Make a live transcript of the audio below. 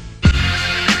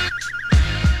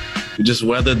we just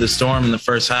weathered the storm in the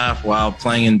first half while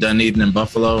playing in Dunedin and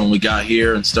Buffalo, and we got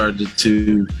here and started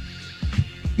to,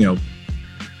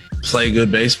 play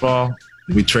good baseball.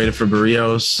 We traded for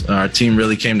Barrios. Our team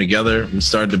really came together. We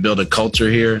started to build a culture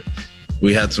here.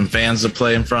 We had some fans to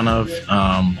play in front of,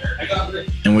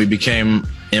 and we became,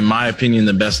 in my opinion,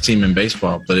 the best team in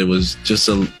baseball, but it was just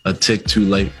a tick too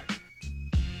late.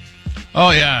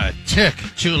 Oh, yeah, tick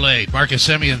too late. Marcus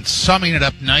Semien summing it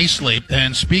up nicely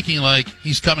and speaking like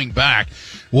he's coming back.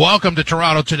 Welcome to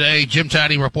Toronto today. Jim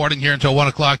Taddy reporting here until 1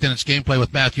 o'clock. Then it's Gameplay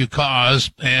with Matthew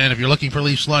Cause. And if you're looking for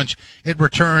Leafs lunch, it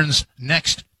returns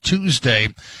next Tuesday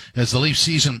as the Leafs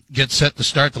season gets set to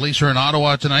start. The Leafs are in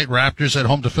Ottawa tonight. Raptors at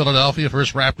home to Philadelphia.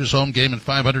 First Raptors home game in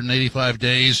 585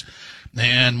 days.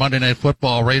 And Monday Night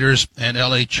Football, Raiders and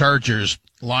LA Chargers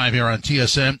live here on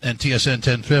TSN and TSN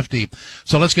 1050.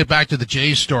 So let's get back to the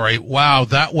Jays story. Wow,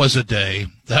 that was a day.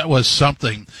 That was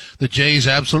something. The Jays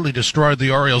absolutely destroyed the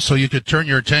Orioles, so you could turn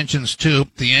your attentions to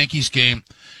the Yankees game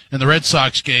and the Red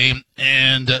Sox game.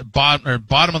 And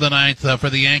bottom of the ninth for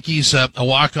the Yankees, a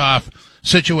walk-off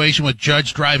situation with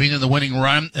Judge driving in the winning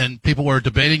run, and people were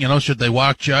debating, should they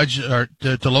walk Judge or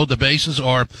to load the bases,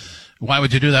 or why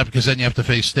would you do that? Because then you have to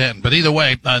face Stanton. But either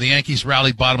way, the Yankees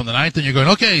rallied bottom of the ninth, and you're going,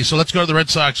 okay, so let's go to the Red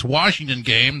Sox-Washington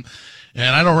game.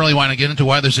 And I don't really want to get into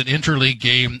why there's an interleague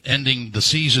game ending the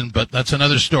season, but that's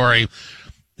another story.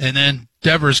 And then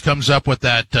Devers comes up with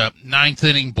that ninth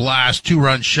inning blast,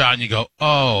 2-run shot, and you go,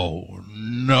 oh,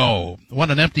 no. What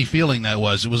an empty feeling that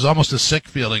was. It was almost a sick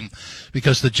feeling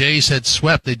because the Jays had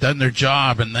swept. They'd done their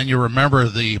job, and then you remember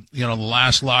the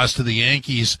last loss to the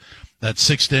Yankees, that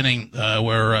sixth inning,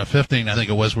 fifth inning, I think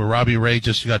it was, where Robbie Ray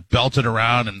just got belted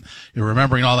around, and you're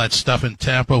remembering all that stuff in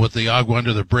Tampa with the Agua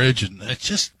under the bridge, and it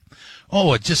just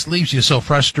leaves you so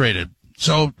frustrated.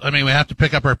 So, we have to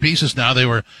pick up our pieces now. They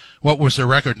were, what was their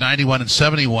record? 91 and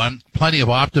 71. Plenty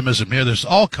of optimism here. There's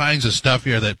all kinds of stuff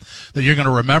here that you're going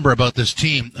to remember about this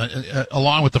team,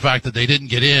 along with the fact that they didn't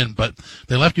get in, but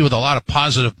they left you with a lot of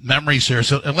positive memories here.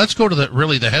 So, and let's go to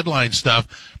the headline stuff,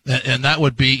 and that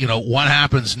would be, what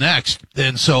happens next.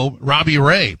 And so, Robbie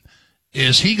Ray,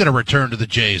 is he going to return to the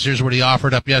Jays? Here's what he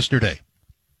offered up yesterday.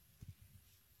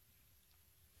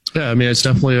 Yeah, it's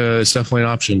definitely an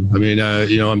option.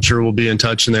 I'm sure we'll be in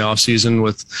touch in the off season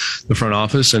with the front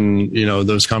office, and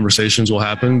those conversations will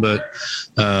happen. But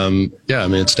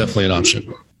it's definitely an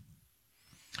option.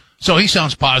 So he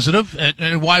sounds positive,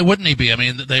 and why wouldn't he be?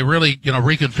 They really,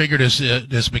 reconfigured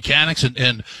his mechanics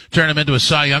and turned him into a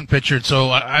Cy Young pitcher. And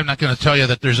so I'm not going to tell you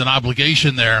that there's an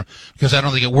obligation there because I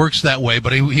don't think it works that way,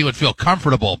 but he would feel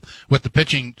comfortable with the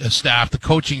pitching staff, the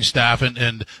coaching staff,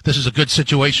 and this is a good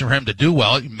situation for him to do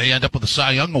well. He may end up with a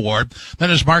Cy Young award. Then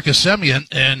there's Marcus Semien,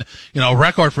 and,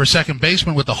 record for a second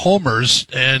baseman with the homers,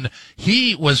 and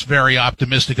he was very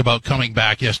optimistic about coming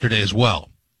back yesterday as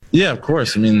well. Yeah, of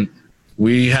course.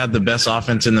 We had the best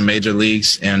offense in the major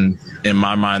leagues and, in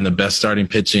my mind, the best starting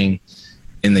pitching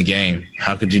in the game.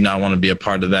 How could you not want to be a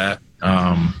part of that?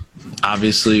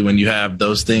 Obviously, when you have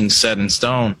those things set in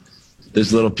stone,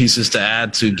 there's little pieces to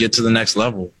add to get to the next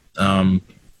level. I'm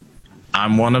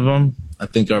one of them. I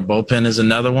think our bullpen is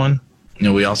another one.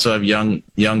 We also have young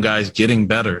guys getting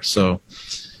better. So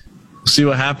we'll see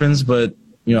what happens, but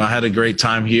I had a great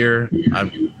time here.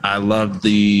 I loved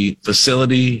the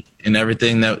facility and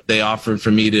everything that they offered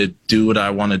for me to do what I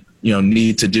wanted,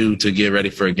 need to do to get ready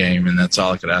for a game, and that's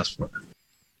all I could ask for.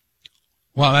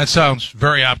 Well, that sounds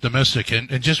very optimistic.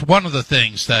 And just one of the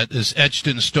things that is etched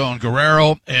in stone,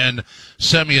 Guerrero and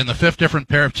Semien, the fifth different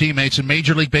pair of teammates in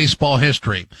Major League Baseball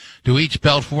history, to each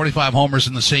belt 45 homers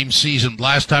in the same season.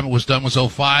 Last time it was done was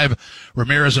 05,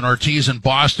 Ramirez and Ortiz in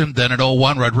Boston. Then at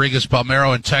 01, Rodriguez,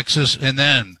 Palmeiro in Texas. And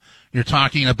then you're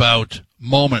talking about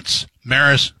moments.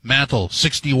 Maris Mantle,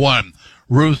 61.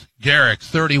 Ruth Gehrig,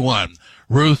 31.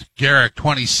 Ruth Gehrig,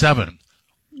 27.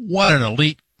 What an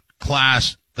elite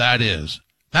class that is.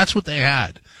 That's what they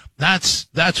had. That's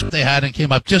what they had and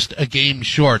came up just a game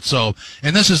short. So,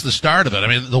 and this is the start of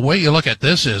it. The way you look at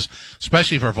this is,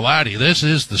 especially for Vladdy, this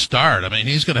is the start.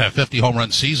 He's going to have 50 home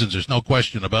run seasons. There's no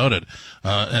question about it.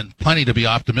 And plenty to be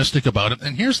optimistic about it.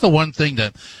 And here's the one thing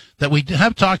that we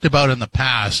have talked about in the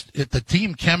past, the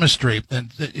team chemistry,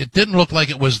 and it didn't look like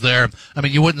it was there.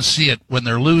 You wouldn't see it when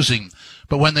they're losing,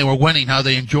 but when they were winning, how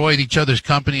they enjoyed each other's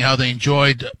company, how they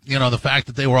enjoyed, the fact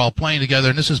that they were all playing together.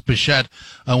 And this is Bichette,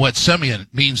 what Semien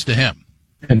means to him.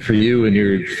 And for you in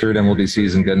your third MLB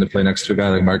season, getting to play next to a guy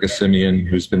like Marcus Semien,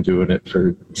 who's been doing it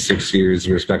for 6 years,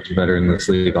 a respected veteran in this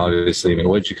league, obviously.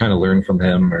 What did you kind of learn from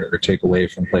him or take away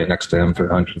from playing next to him for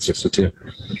 162?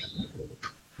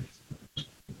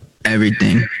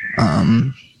 Everything.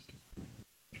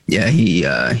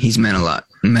 yeah, he's meant a lot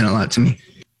to me.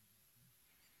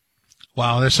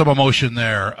 Wow, there's some emotion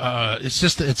there.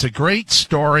 It's a great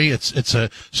story. It's a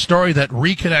story that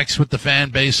reconnects with the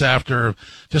fan base after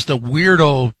just a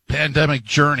weirdo pandemic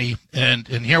journey. And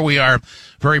here we are,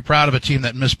 very proud of a team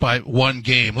that missed by one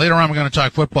game. Later on, we're going to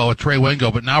talk football with Trey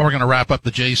Wingo, but now we're going to wrap up the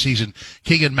Jays season.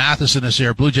 Keegan Matheson is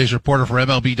here, Blue Jays reporter for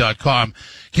MLB.com.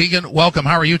 Keegan, welcome.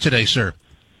 How are you today, sir?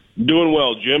 Doing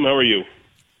well, Jim. How are you?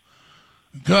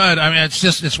 Good. I mean,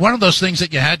 it's one of those things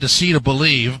that you had to see to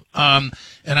believe.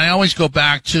 And I always go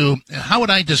back to, how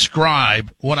would I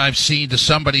describe what I've seen to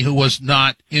somebody who was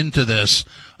not into this?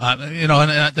 And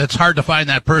it's hard to find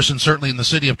that person, certainly in the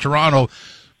city of Toronto.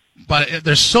 But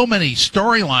there's so many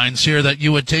storylines here that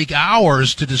you would take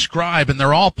hours to describe, and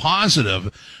they're all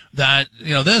positive. That,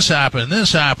 this happened.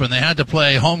 They had to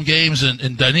play home games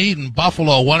in Dunedin,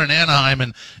 Buffalo, one in Anaheim,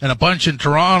 and a bunch in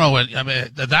Toronto. And I mean,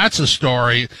 that's a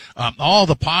story. All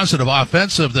the positive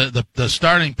offensive, the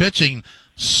starting pitching,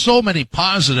 so many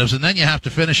positives. And then you have to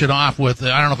finish it off with,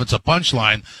 I don't know if it's a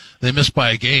punchline, they missed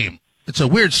by a game. It's a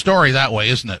weird story that way,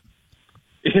 isn't it?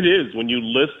 It is. When you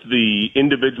list the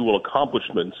individual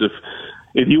accomplishments,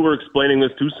 if you were explaining this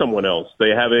to someone else, they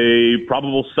have a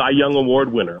probable Cy Young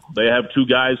Award winner. They have two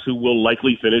guys who will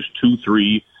likely finish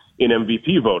 2-3 in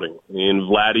MVP voting, in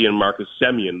Vladdy and Marcus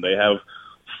Semien. They have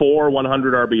 4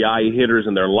 100 RBI hitters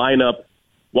in their lineup,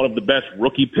 one of the best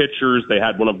rookie pitchers. They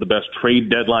had one of the best trade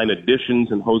deadline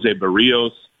additions in Jose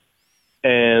Barrios.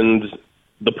 And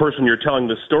the person you're telling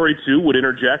the story to would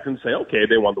interject and say, okay,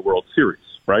 they won the World Series,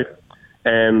 right?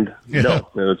 And no,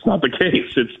 it's not the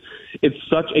case. It's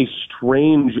such a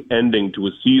strange ending to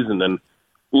a season. And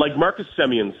like Marcus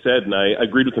Semien said, and I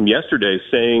agreed with him yesterday,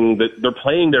 saying that they're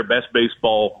playing their best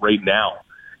baseball right now.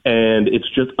 And it's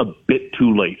just a bit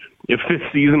too late. If this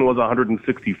season was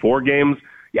 164 games,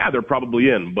 yeah, they're probably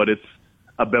in. But it's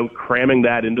about cramming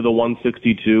that into the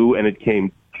 162, and it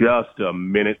came just a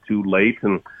minute too late.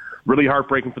 And really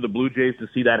heartbreaking for the Blue Jays to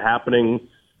see that happening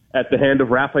at the hand of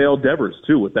Rafael Devers,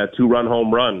 too, with that 2-run home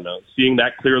run. Seeing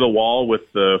that clear the wall with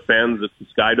the fans at the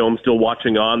Sky Dome still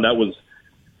watching on, that was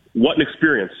what an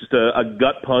experience. Just a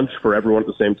gut punch for everyone at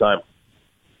the same time.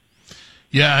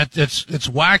 Yeah, it's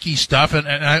wacky stuff. And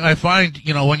I find,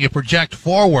 when you project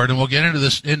forward, and we'll get into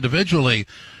this individually,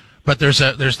 but there's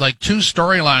like two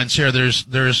storylines here.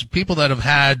 There's people that have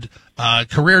had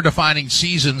career-defining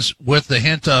seasons with the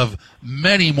hint of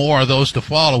many more of those to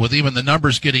follow, with even the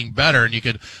numbers getting better. And you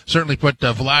could certainly put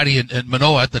Vladdy and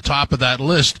Manoah at the top of that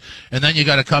list. And then you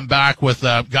got to come back with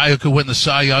a guy who could win the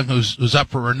Cy Young, who's up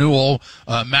for renewal.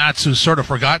 Matz, who's sort of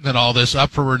forgotten in all this, up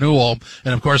for renewal.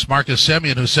 And, of course, Marcus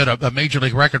Semien, who set a major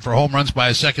league record for home runs by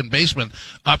a second baseman,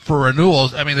 up for renewal.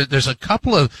 I mean, there's a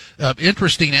couple of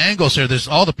interesting angles here. There's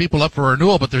all the people up for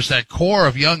renewal, but there's that core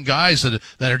of young guys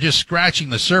that are just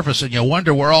scratching the surface, and you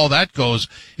wonder where all that goes.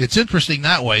 It's interesting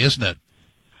that way, isn't it?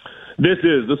 This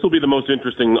will be the most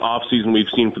interesting offseason we've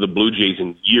seen for the Blue Jays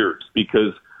in years,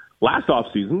 because last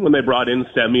offseason, when they brought in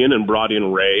Semien and brought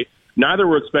in Ray, neither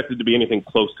were expected to be anything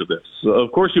close to this. So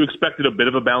of course, you expected a bit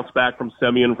of a bounce back from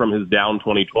Semien from his down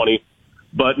 2020,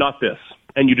 but not this.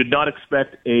 And you did not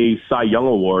expect a Cy Young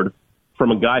Award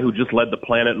from a guy who just led the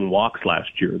planet in walks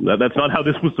last year. That's not how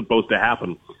this was supposed to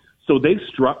happen. So they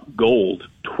struck gold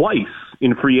twice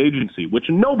in free agency, which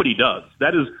nobody does.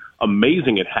 That is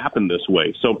amazing it happened this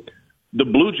way. So the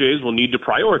Blue Jays will need to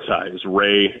prioritize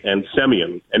Ray and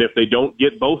Semien. And if they don't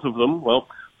get both of them, well,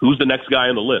 who's the next guy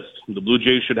on the list? The Blue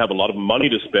Jays should have a lot of money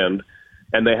to spend,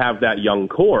 and they have that young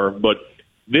core. But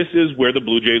this is where the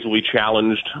Blue Jays will be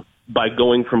challenged by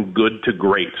going from good to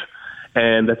great.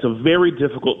 And that's a very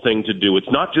difficult thing to do.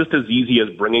 It's not just as easy as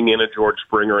bringing in a George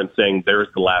Springer and saying, there's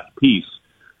the last piece.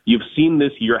 You've seen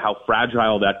this year how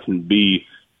fragile that can be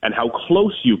and how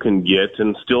close you can get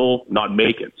and still not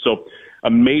make it. So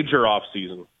a major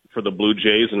offseason for the Blue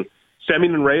Jays. And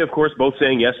Semien and Ray, of course, both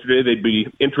saying yesterday they'd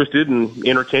be interested in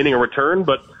entertaining a return,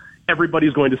 but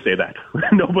everybody's going to say that.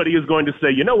 Nobody is going to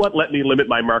say, you know what, let me limit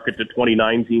my market to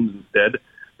 29 teams instead.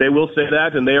 They will say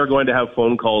that, and they are going to have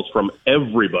phone calls from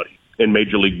everybody in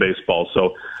Major League Baseball.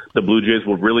 So the Blue Jays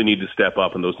will really need to step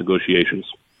up in those negotiations.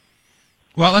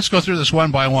 Well, let's go through this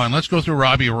one by one. Let's go through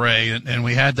Robbie Ray, and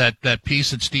we had that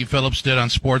piece that Steve Phillips did on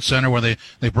SportsCenter where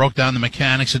they broke down the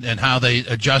mechanics and how they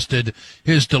adjusted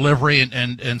his delivery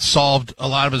and solved a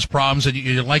lot of his problems. And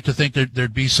you'd like to think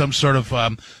there'd be some sort of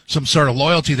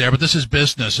loyalty there, but this is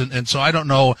business, and so I don't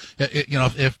know,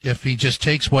 if he just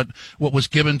takes what was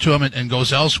given to him and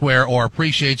goes elsewhere, or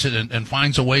appreciates it and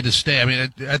finds a way to stay. I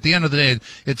mean, at the end of the day,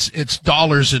 it's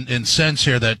dollars and cents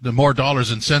here, that the more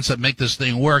dollars and cents that make this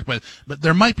thing work, but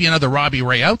there might be another Robbie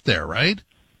Ray out there, right?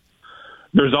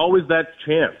 There's always that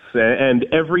chance, and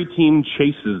every team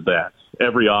chases that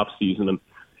every offseason. And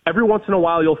every once in a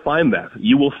while, you'll find that.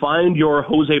 You will find your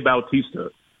Jose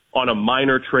Bautista on a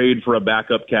minor trade for a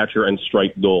backup catcher and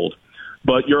strike gold.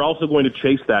 But you're also going to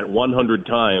chase that 100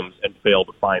 times and fail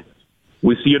to find it.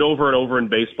 We see it over and over in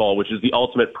baseball, which is the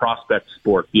ultimate prospect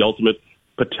sport, the ultimate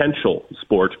potential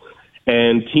sport.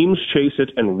 And teams chase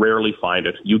it and rarely find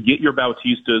it. You get your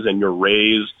Bautistas and your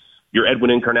Rays, your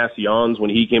Edwin Encarnacion's when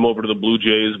he came over to the Blue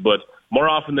Jays, but more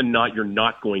often than not, you're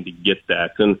not going to get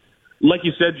that. And like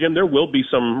you said, Jim, there will be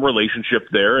some relationship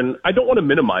there, and I don't want to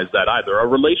minimize that either. A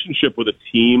relationship with a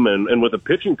team and with a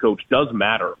pitching coach does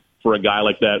matter for a guy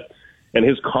like that, and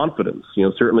his confidence,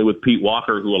 certainly with Pete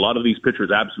Walker, who a lot of these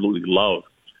pitchers absolutely love.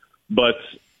 But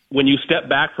when you step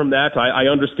back from that, I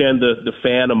understand the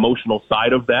fan emotional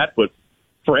side of that, but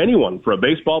for anyone, for a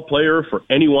baseball player, for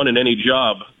anyone in any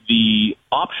job, the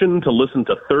option to listen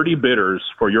to 30 bidders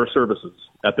for your services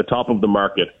at the top of the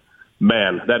market,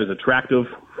 man, that is attractive.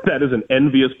 That is an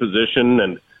envious position.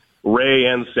 And Ray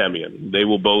and Semien, they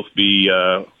will both be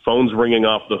phones ringing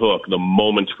off the hook the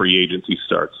moment free agency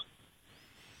starts.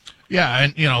 Yeah,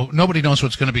 and, nobody knows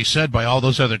what's going to be said by all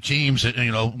those other teams.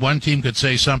 One team could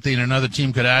say something, another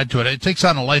team could add to it. It takes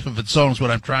on a life of its own is what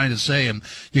I'm trying to say, and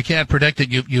you can't predict it.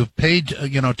 You've paid,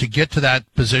 to get to that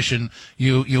position.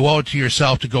 You owe it to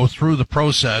yourself to go through the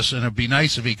process, and it'd be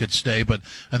nice if he could stay, but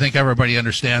I think everybody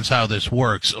understands how this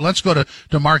works. Let's go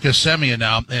to Marcus Semien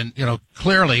now, and,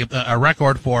 clearly a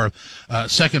record for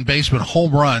second baseman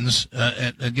home runs,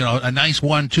 and a nice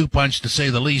 1-2 punch to say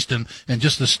the least, and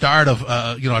just the start of,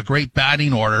 a great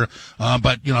batting order,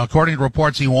 but according to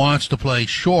reports, he wants to play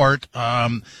short,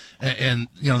 and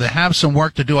they have some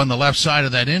work to do on the left side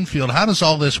of that infield. How does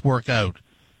all this work out?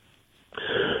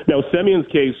 Now, Semien's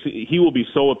case, he will be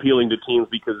so appealing to teams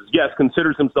because, yes,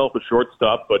 considers himself a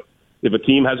shortstop, but if a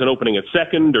team has an opening at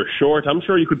second or short, I'm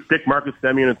sure you could stick Marcus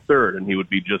Semien at third, and he would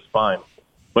be just fine.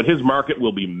 But his market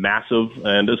will be massive,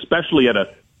 and especially at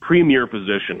a premier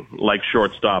position like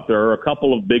shortstop. There are a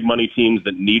couple of big money teams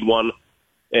that need one,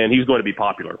 and he's going to be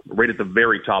popular, right at the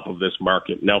very top of this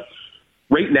market. Now,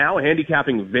 right now,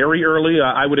 handicapping very early,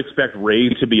 I would expect Ray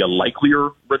to be a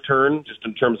likelier return, just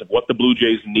in terms of what the Blue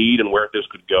Jays need and where this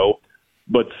could go.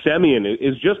 But Semien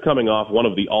is just coming off one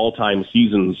of the all-time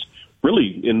seasons,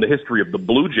 really, in the history of the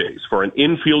Blue Jays, for an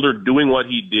infielder doing what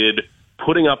he did,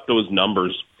 putting up those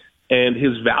numbers, and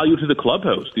his value to the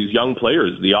clubhouse, these young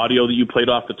players, the audio that you played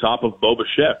off the top of Bo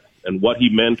Bichette, and what he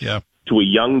meant to a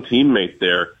young teammate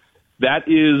there. That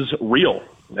is real.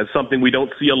 That's something we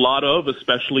don't see a lot of,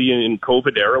 especially in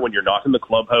COVID era when you're not in the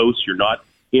clubhouse, you're not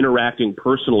interacting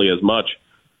personally as much.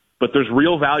 But there's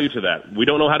real value to that. We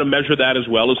don't know how to measure that as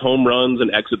well as home runs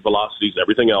and exit velocities and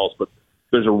everything else, but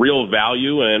there's a real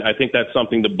value, and I think that's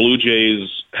something the Blue Jays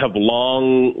have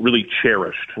long really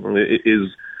cherished,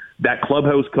 is that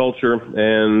clubhouse culture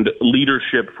and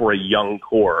leadership for a young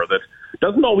core that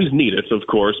doesn't always need it, of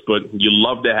course, but you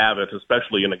love to have it,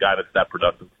 especially in a guy that's that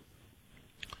productive.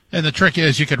 And the trick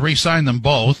is you could re-sign them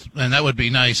both, and that would be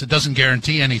nice. It doesn't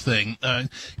guarantee anything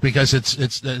because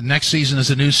it's the next season is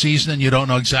a new season, and you don't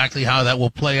know exactly how that will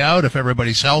play out if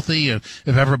everybody's healthy, if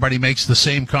everybody makes the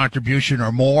same contribution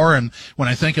or more. And when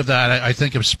I think of that, I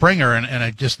think of Springer, and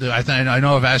I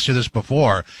know I've asked you this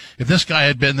before. If this guy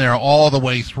had been there all the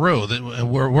way through,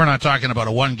 we're not talking about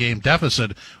a one-game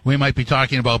deficit. We might be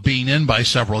talking about being in by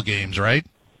several games, right?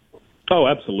 Oh,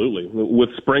 absolutely.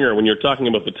 With Springer, when you're talking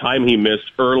about the time he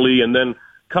missed early and then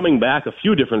coming back a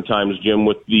few different times, Jim,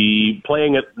 with the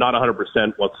playing it not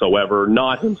 100% whatsoever,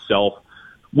 not himself.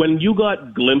 When you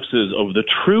got glimpses of the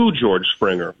true George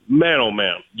Springer, man, oh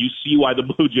man, you see why the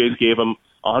Blue Jays gave him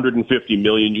 $150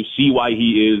 million. You see why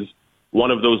he is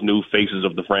one of those new faces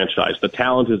of the franchise. The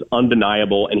talent is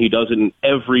undeniable, and he does it in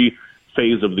every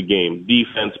phase of the game.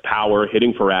 Defense, power,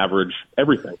 hitting for average,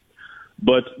 everything.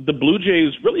 But the Blue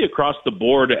Jays, really across the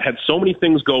board, had so many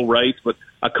things go right, but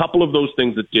a couple of those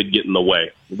things that did get in the way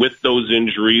with those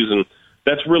injuries. And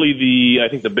that's really I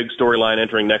think the big storyline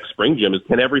entering next spring, Jim, is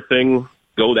can everything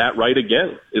go that right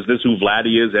again? Is this who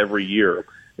Vladdy is every year?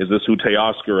 Is this who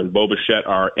Teoscar and Bo Bichette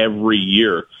are every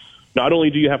year? Not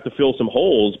only do you have to fill some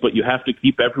holes, but you have to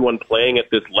keep everyone playing at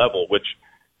this level, which,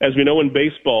 as we know in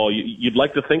baseball, you'd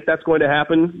like to think that's going to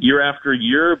happen year after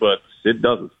year, but it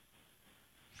doesn't.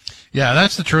 Yeah,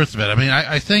 that's the truth of it. I mean,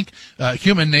 I think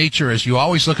human nature is you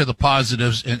always look at the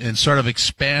positives and sort of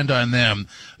expand on them,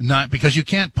 not because you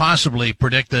can't possibly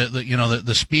predict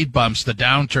the speed bumps, the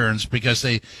downturns, because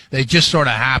they just sort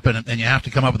of happen, and you have to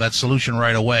come up with that solution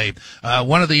right away.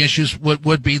 One of the issues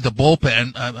would be the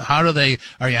bullpen.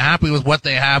 Are you happy with what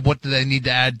they have? What do they need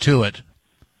to add to it?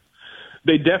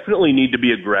 they definitely need to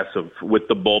be aggressive with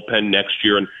the bullpen next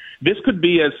year. And this could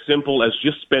be as simple as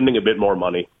just spending a bit more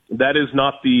money. That is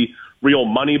not the real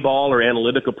Moneyball or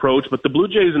analytic approach, but the Blue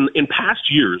Jays in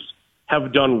past years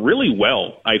have done really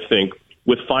well, I think,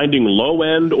 with finding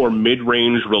low-end or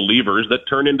mid-range relievers that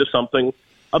turn into something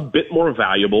a bit more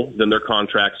valuable than their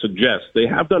contract suggests. They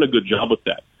have done a good job with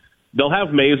that. They'll have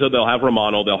Meza, they'll have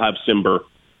Romano, they'll have Simber.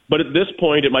 But at this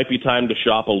point, it might be time to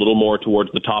shop a little more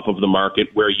towards the top of the market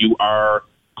where you are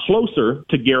closer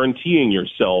to guaranteeing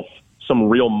yourself some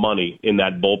real money in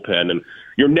that bullpen. And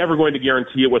you're never going to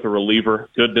guarantee it with a reliever.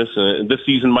 Goodness, this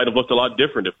season might have looked a lot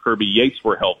different if Kirby Yates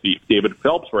were healthy, if David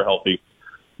Phelps were healthy.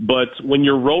 But when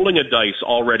you're rolling a dice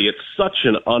already, it's such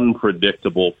an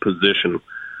unpredictable position.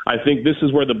 I think this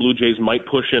is where the Blue Jays might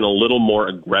push in a little more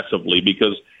aggressively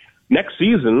because next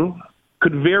season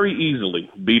could very easily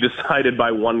be decided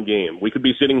by one game. We could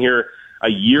be sitting here a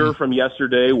year from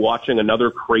yesterday watching another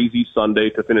crazy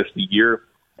Sunday to finish the year,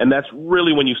 and that's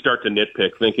really when you start to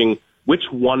nitpick, thinking which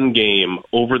one game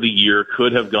over the year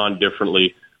could have gone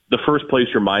differently. The first place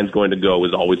your mind's going to go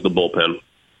is always the bullpen.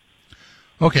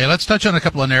 Okay, let's touch on a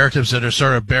couple of narratives that are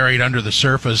sort of buried under the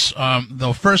surface.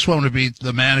 The first one would be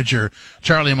the manager,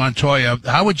 Charlie Montoyo.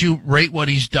 How would you rate what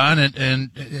he's done,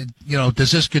 and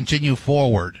does this continue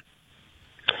forward?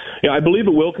 Yeah, I believe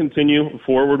it will continue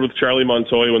forward with Charlie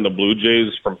Montoyo and the Blue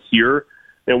Jays from here.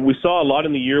 And we saw a lot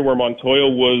in the year where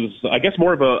Montoyo was, I guess,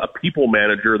 more of a people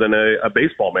manager than a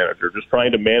baseball manager, just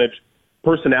trying to manage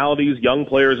personalities, young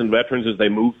players, and veterans as they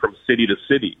moved from city to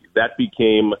city. That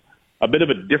became a bit of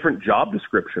a different job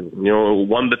description,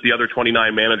 one that the other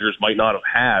 29 managers might not have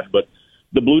had. But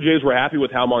the Blue Jays were happy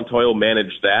with how Montoyo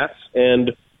managed that.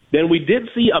 And then we did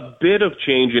see a bit of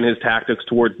change in his tactics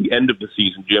towards the end of the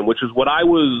season, Jim, which is what I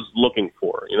was looking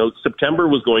for. September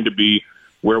was going to be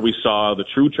where we saw the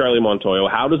true Charlie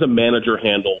Montoyo. How does a manager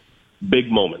handle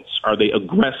big moments? Are they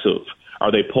aggressive?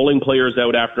 Are they pulling players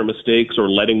out after mistakes or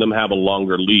letting them have a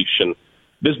longer leash? And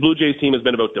this Blue Jays team has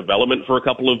been about development for a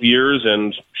couple of years,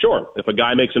 and sure, if a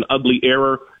guy makes an ugly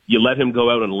error, you let him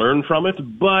go out and learn from it,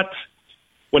 but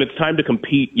when it's time to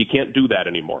compete, you can't do that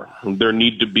anymore. There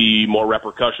need to be more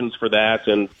repercussions for that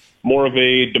and more of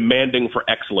a demanding for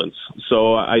excellence.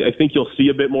 So I think you'll see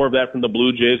a bit more of that from the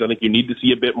Blue Jays. I think you need to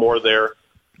see a bit more there,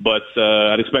 but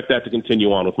I'd expect that to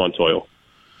continue on with Montoyo.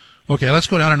 Okay, let's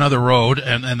go down another road,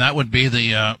 and that would be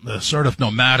the sort of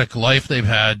nomadic life they've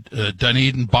had.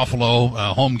 Dunedin, Buffalo,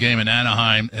 home game in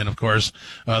Anaheim, and of course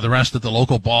the rest at the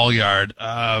local ball yard.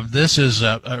 This is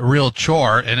a real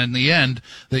chore, and in the end,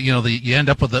 you end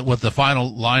up with the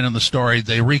final line in the story.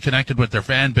 They reconnected with their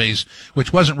fan base,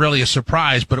 which wasn't really a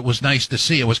surprise, but it was nice to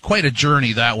see. It was quite a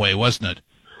journey that way, wasn't it?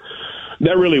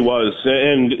 That really was.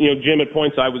 And, Jim, at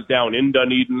points I was down in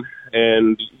Dunedin,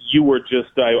 and you were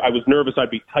just, I was nervous I'd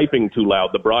be typing too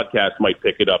loud. The broadcast might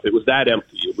pick it up. It was that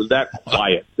empty. It was that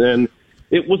quiet. And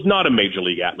it was not a major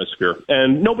league atmosphere,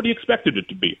 and nobody expected it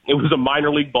to be. It was a minor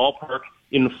league ballpark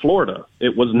in Florida.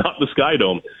 It was not the Sky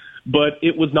Dome, but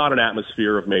it was not an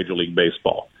atmosphere of Major League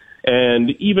Baseball. And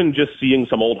even just seeing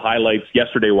some old highlights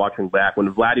yesterday watching back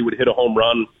when Vladdy would hit a home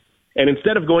run, and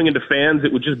instead of going into fans,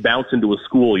 it would just bounce into a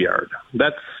schoolyard.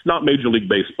 That's not Major League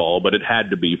Baseball, but it had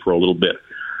to be for a little bit.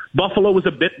 Buffalo was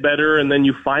a bit better, and then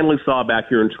you finally saw back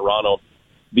here in Toronto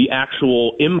the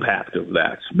actual impact of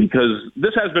that, because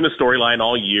this has been a storyline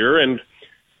all year, and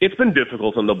it's been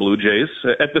difficult on the Blue Jays.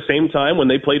 At the same time, when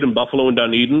they played in Buffalo and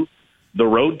Dunedin, the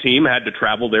road team had to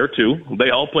travel there too. They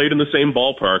all played in the same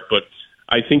ballpark, but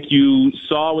I think you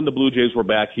saw when the Blue Jays were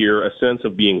back here a sense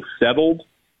of being settled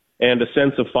and a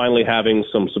sense of finally having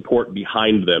some support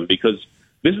behind them, because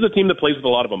this is a team that plays with a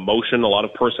lot of emotion, a lot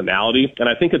of personality, and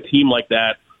I think a team like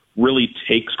that really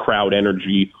takes crowd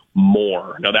energy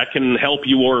more. Now, that can help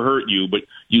you or hurt you, but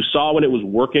you saw when it was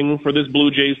working for this Blue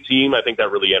Jays team, I think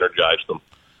that really energized them.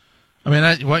 I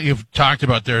mean, what you've talked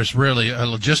about there is really a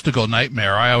logistical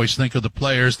nightmare. I always think of the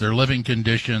players, their living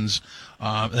conditions,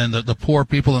 and the poor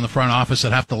people in the front office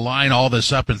that have to line all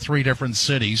this up in 3 different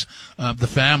cities, the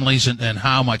families and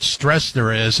how much stress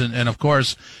there is. And of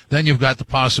course, then you've got the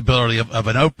possibility of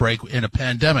an outbreak in a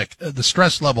pandemic. The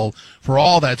stress level for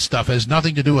all that stuff has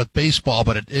nothing to do with baseball,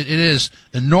 but it is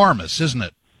enormous, isn't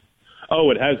it?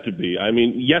 Oh, it has to be. I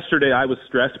mean, yesterday I was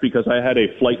stressed because I had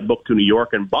a flight booked to New York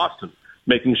and Boston,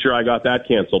 making sure I got that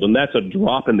canceled. And that's a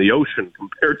drop in the ocean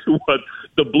compared to what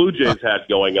the Blue Jays had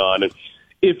going on. And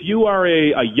if you are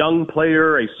a young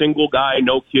player, a single guy,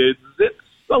 no kids, it's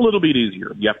a little bit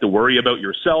easier. You have to worry about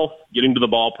yourself, getting to the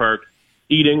ballpark,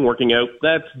 eating, working out.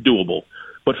 That's doable.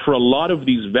 But for a lot of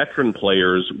these veteran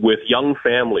players with young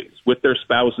families, with their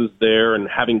spouses there and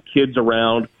having kids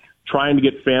around, trying to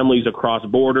get families across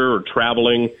border or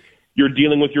traveling. You're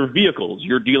dealing with your vehicles.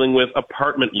 You're dealing with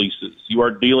apartment leases. You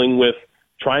are dealing with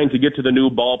trying to get to the new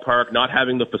ballpark, not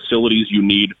having the facilities you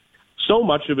need. So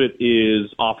much of it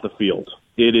is off the field.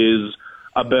 It is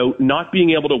about not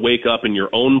being able to wake up in your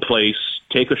own place,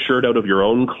 take a shirt out of your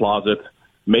own closet,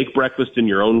 make breakfast in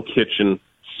your own kitchen.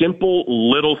 Simple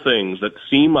little things that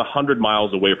seem 100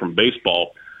 miles away from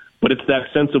baseball, but it's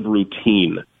that sense of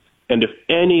routine. And if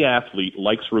any athlete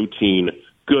likes routine,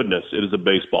 goodness, it is a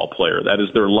baseball player. That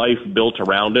is their life built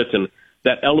around it, and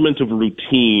that element of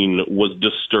routine was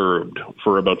disturbed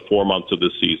for about 4 months of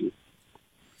this season.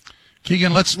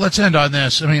 Keegan, let's end on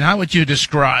this. I mean, how would you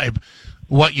describe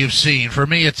what you've seen? For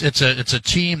me, it's a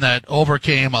team that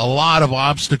overcame a lot of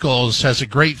obstacles, has a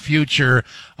great future,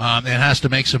 and has to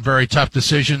make some very tough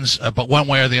decisions. But one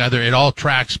way or the other, it all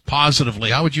tracks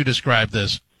positively. How would you describe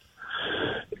this?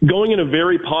 Going in a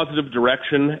very positive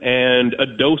direction and a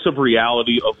dose of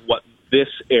reality of what this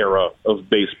era of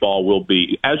baseball will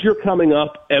be. As you're coming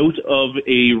up out of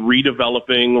a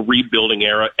redeveloping, rebuilding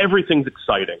era, everything's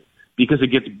exciting because it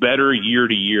gets better year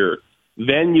to year.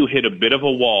 Then you hit a bit of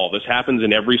a wall. This happens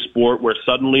in every sport where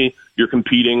suddenly you're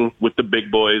competing with the big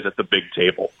boys at the big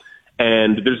table.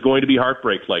 And there's going to be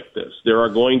heartbreaks like this. There are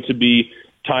going to be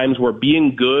times where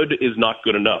being good is not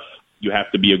good enough. You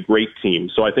have to be a great team.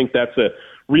 So I think that's a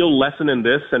real lesson in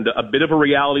this and a bit of a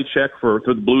reality check for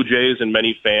the Blue Jays and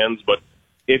many fans, but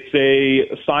it's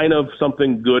a sign of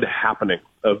something good happening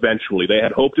eventually. They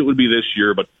had hoped it would be this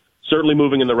year, but certainly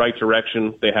moving in the right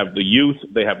direction. They have the youth.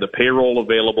 They have the payroll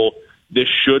available. This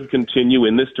should continue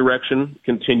in this direction,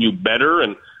 continue better,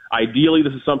 and ideally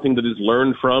this is something that is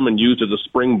learned from and used as a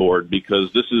springboard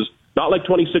because this is not like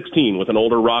 2016 with an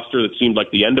older roster that seemed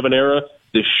like the end of an era.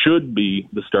 This should be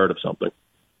the start of something.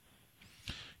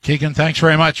 Keegan, thanks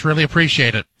very much. Really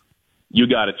appreciate it. You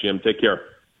got it, Jim. Take care.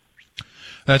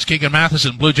 That's Keegan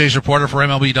Matheson, Blue Jays reporter for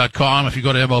MLB.com. If you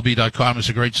go to MLB.com, it's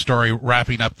a great story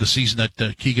wrapping up the season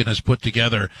that Keegan has put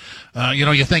together.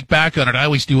 You think back on it, I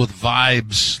always deal with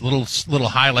vibes, little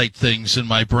highlight things in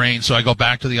my brain. So I go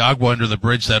back to the Agua Under the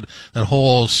Bridge, that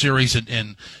whole series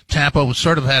in Tampa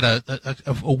sort of had a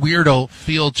weirdo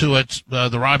feel to it.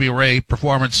 The Robbie Ray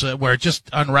performance where it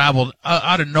just unraveled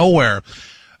out of nowhere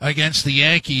against the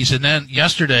Yankees. And then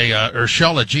yesterday, Gio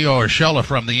Urshela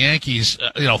from the Yankees,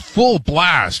 full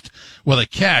blast with a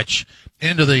catch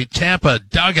into the Tampa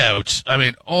dugout. I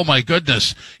mean, oh my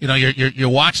goodness. You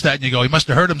watch that and you go, he must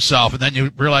have hurt himself. And then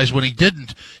you realize when he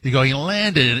didn't, you go, he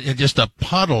landed in just a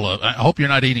puddle of, I hope you're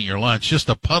not eating your lunch, just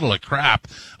a puddle of crap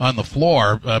on the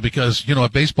floor, because,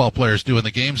 what baseball players do in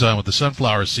the game zone with the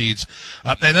sunflower seeds.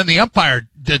 And then the umpire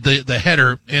did the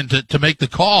header in to make the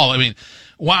call. I mean,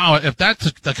 wow, if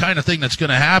that's the kind of thing that's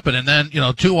going to happen, and then,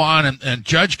 2 on, and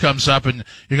Judge comes up, and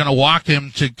you're going to walk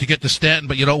him to get to Stanton,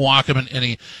 but you don't walk him,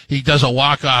 and he does a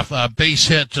walk-off base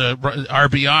hit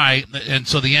RBI, and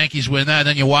so the Yankees win that. And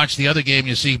then you watch the other game,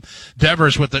 you see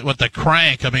Devers with the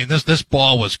crank. I mean, this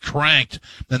ball was cranked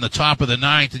in the top of the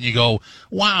ninth, and you go,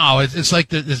 wow, it's like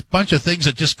there's a bunch of things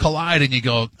that just collide, and you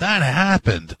go, that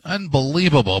happened.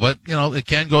 Unbelievable. But, it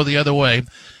can go the other way.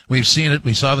 We've seen it.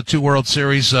 We saw the 2 World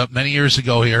Series many years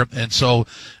ago here. And so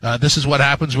this is what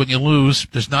happens when you lose.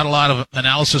 There's not a lot of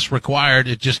analysis required.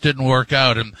 It just didn't work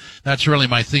out. And that's really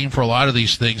my theme for a lot of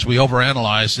these things. We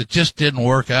overanalyze. It just didn't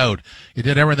work out. You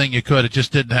did everything you could. It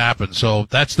just didn't happen. So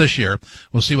that's this year.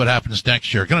 We'll see what happens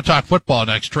next year. Going to talk football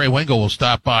next. Trey Wingo will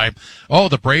stop by. Oh,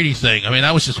 the Brady thing. I mean,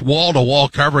 that was just wall-to-wall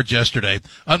coverage yesterday.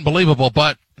 Unbelievable,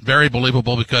 but very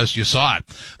believable because you saw it.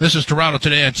 This is Toronto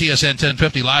Today on TSN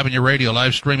 1050, live on your radio,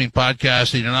 live streaming,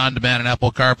 podcasting, and on-demand on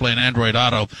Apple CarPlay and Android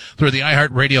Auto through the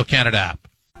iHeartRadio Canada app.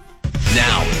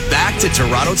 Now, back to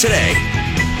Toronto Today.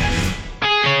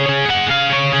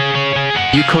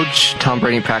 You coached Tom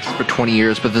Brady in practice for 20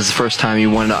 years, but this is the first time you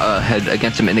went ahead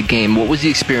against him in a game. What was the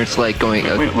experience like going?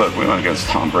 We went against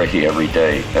Tom Brady every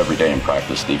day in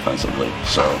practice defensively.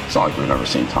 So it's not like we've never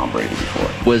seen Tom Brady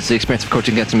before. Was the experience of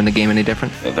coaching against him in the game any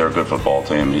different? They're a good football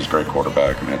team. He's a great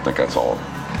quarterback. I mean, I think that's all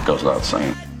goes without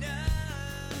saying.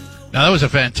 Now, that was a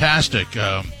fantastic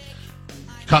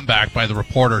comeback by the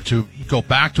reporter to go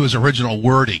back to his original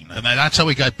wording. And that's how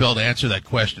we got Bill to answer that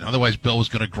question. Otherwise, Bill was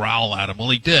going to growl at him. Well,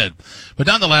 he did. But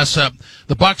nonetheless,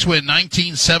 the Bucs win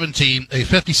 19-17. A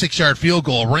 56-yard field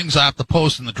goal rings off the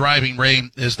post in the driving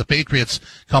rain as the Patriots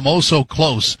come oh so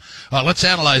close. Let's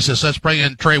analyze this. Let's bring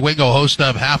in Trey Wingo, host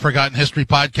of Half Forgotten History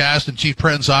podcast and Chief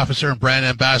Trends Officer and Brand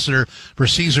Ambassador for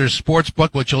Caesars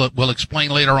Sportsbook, which we'll explain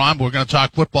later on. But we're going to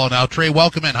talk football now. Trey,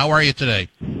 welcome in. How are you today?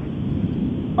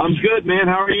 I'm good, man.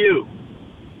 How are you?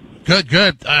 Good.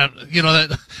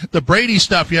 The Brady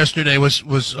stuff yesterday was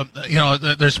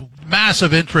there's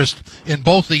massive interest in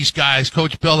both these guys,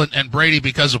 Coach Bill and Brady,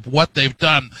 because of what they've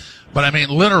done. But I mean,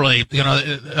 literally,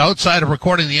 outside of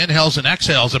recording the inhales and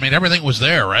exhales, I mean, everything was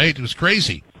there, right? It was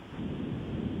crazy.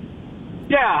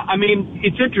 Yeah, I mean,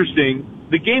 it's interesting.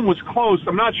 The game was close.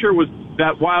 I'm not sure it was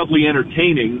that wildly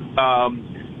entertaining. Tom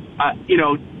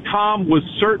was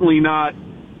certainly not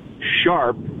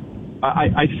sharp.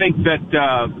 I think that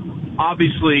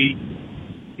obviously,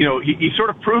 he sort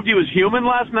of proved he was human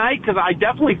last night, because I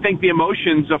definitely think the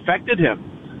emotions affected him,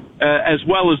 as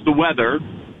well as the weather.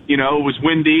 It was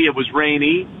windy, it was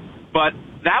rainy, but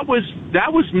that was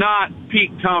not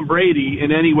peak Tom Brady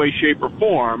in any way, shape, or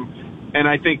form. And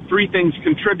I think three things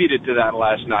contributed to that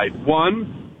last night.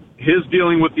 One, his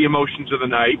dealing with the emotions of the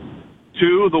night.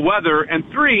 Two, the weather. And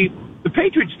three, the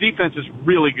Patriots' defense is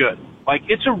really good. Like,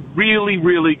 it's a really,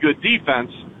 really good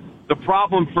defense. The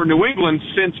problem for New England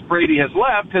since Brady has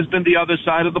left has been the other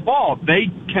side of the ball. They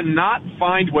cannot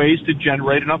find ways to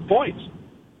generate enough points.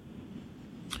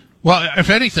 Well, if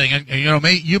anything,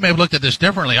 you may have looked at this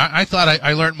differently. I thought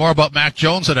I learned more about Mac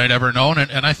Jones than I'd ever known,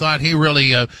 and I thought he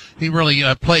really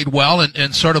played well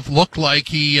and sort of looked like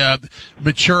he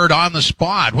matured on the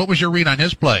spot. What was your read on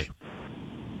his play?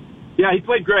 Yeah, he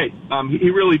played great.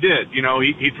 He really did.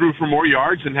 He threw for more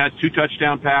yards and had 2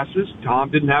 touchdown passes.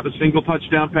 Tom didn't have a single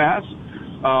touchdown pass.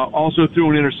 Also threw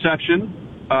an interception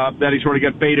that he sort of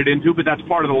got baited into, but that's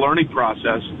part of the learning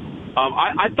process.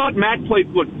 I thought Mac played.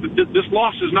 Look, this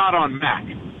loss is not on Mac.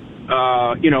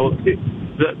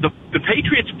 The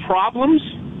Patriots' problems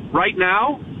right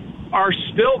now are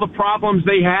still the problems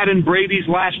they had in Brady's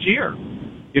last year.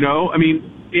 I mean,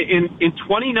 in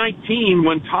 2019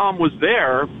 when Tom was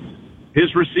there,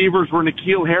 his receivers were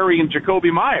N'Keal Harry and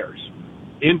Jacoby Myers.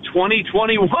 In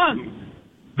 2021,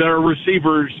 their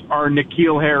receivers are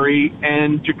N'Keal Harry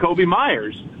and Jacoby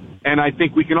Myers. And I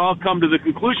think we can all come to the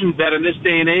conclusion that in this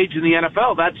day and age in the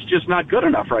NFL, that's just not good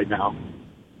enough right now.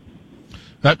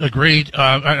 Agreed.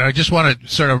 I just want to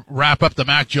sort of wrap up the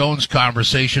Mac Jones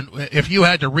conversation. If you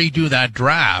had to redo that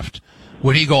draft,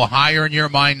 would he go higher in your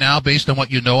mind now based on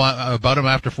what you know about him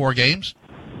after 4 games?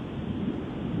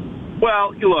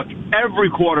 Well, look, every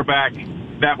quarterback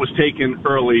that was taken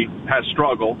early has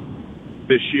struggled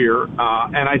this year.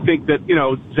 And I think that,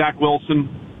 Zach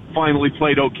Wilson finally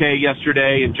played okay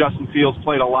yesterday, and Justin Fields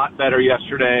played a lot better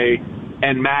yesterday,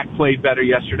 and Mac played better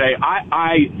yesterday.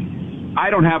 I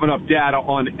don't have enough data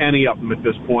on any of them at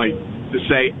this point to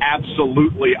say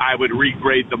absolutely I would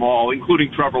regrade them all,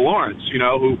 including Trevor Lawrence,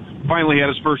 who finally had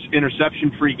his first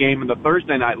interception-free game in the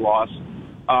Thursday night loss.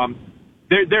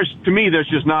 To me, there's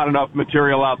just not enough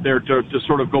material out there to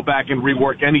sort of go back and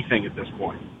rework anything at this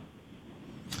point.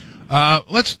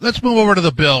 Let's move over to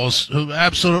the Bills, who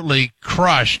absolutely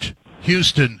crushed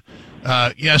Houston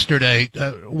yesterday,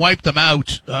 wiped them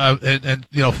out, and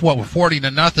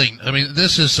 40-0. I mean,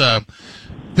 this is a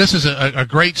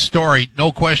great story,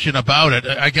 no question about it.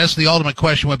 I guess the ultimate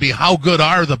question would be, how good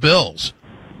are the Bills?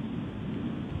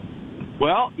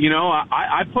 Well,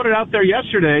 I put it out there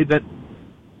yesterday that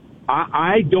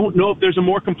I don't know if there's a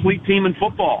more complete team in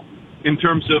football in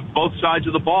terms of both sides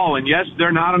of the ball. And yes,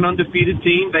 they're not an undefeated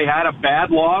team. They had a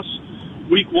bad loss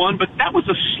week 1, but that was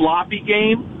a sloppy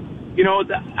game.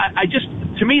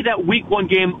 To me, that week 1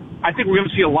 game, I think we're going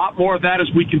to see a lot more of that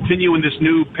as we continue in this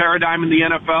new paradigm in the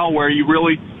NFL where you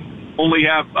really only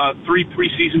have 3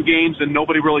 preseason games and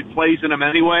nobody really plays in them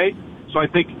anyway. So I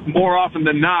think more often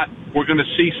than not, we're going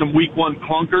to see some week 1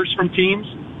 clunkers from teams.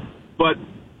 But,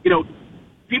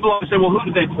 people always say, well, who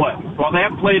did they play? Well, they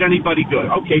haven't played anybody good.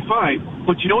 Okay, fine.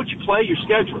 But you know what you play? Your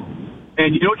schedule.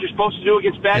 And you know what you're supposed to do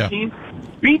against bad teams?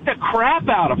 Beat the crap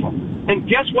out of them. And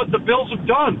guess what the Bills have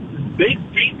done? They've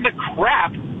beaten the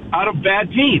crap out of bad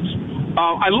teams.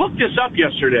 I looked this up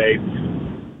yesterday.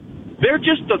 They're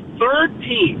just the 3rd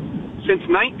team since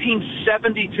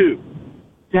 1972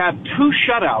 to have 2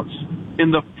 shutouts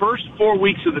in the first 4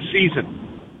 weeks of the season.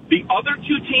 The other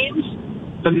 2 teams,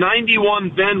 the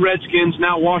 91 then Redskins,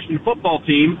 now Washington football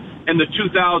team, and the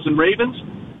 2000 Ravens,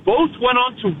 both went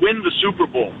on to win the Super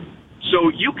Bowl. So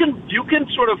you can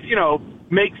sort of,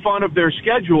 make fun of their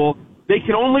schedule. They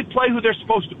can only play who they're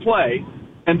supposed to play,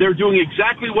 and they're doing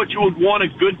exactly what you would want a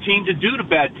good team to do to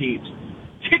bad teams.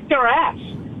 Kick their ass.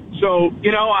 So,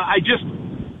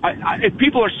 if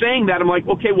people are saying that, I'm like,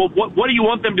 okay, well, what do you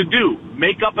want them to do?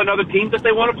 Make up another team that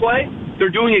they want to play? They're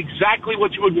doing exactly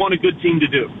what you would want a good team to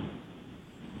do.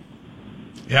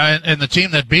 Yeah, and the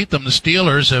team that beat them, the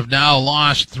Steelers, have now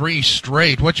lost 3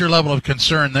 straight. What's your level of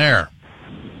concern there?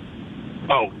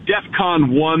 Oh,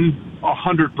 DEFCON 1,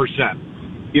 100%.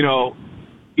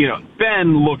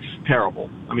 Ben looks terrible.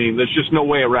 I mean, there's just no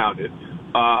way around it.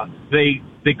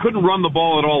 They couldn't run the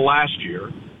ball at all last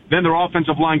year. Then their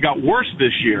offensive line got worse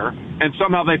this year, and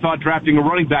somehow they thought drafting a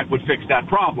running back would fix that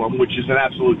problem, which is an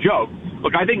absolute joke.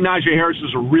 Look, I think Najee Harris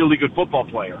is a really good football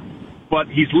player, but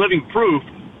he's living proof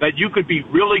that you could be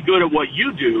really good at what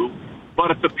you do,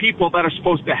 but if the people that are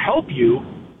supposed to help you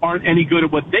aren't any good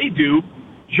at what they do,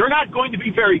 you're not going to be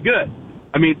very good.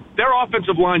 I mean, their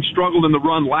offensive line struggled in the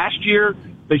run last year.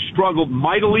 They struggled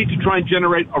mightily to try and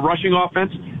generate a rushing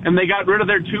offense, and they got rid of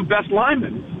their two best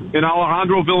linemen in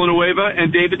Alejandro Villanueva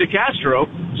and David DeCastro.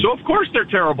 So, of course, they're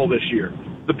terrible this year.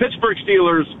 The Pittsburgh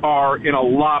Steelers are in a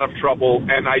lot of trouble,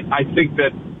 and I think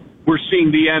that we're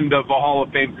seeing the end of a Hall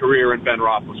of Fame career in Ben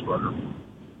Roethlisberger.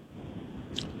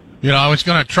 You know, I was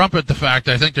going to trumpet the fact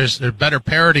I think there's better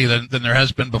parity than there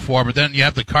has been before, but then you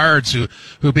have the Cards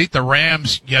who beat the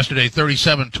Rams yesterday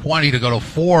 37-20 to go to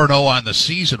 4-0 on the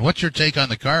season. What's your take on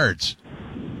the Cards?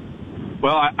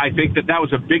 Well, I think that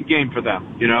was a big game for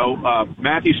them. You know,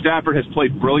 Matthew Stafford has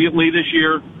played brilliantly this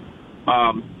year,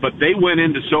 but they went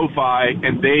into SoFi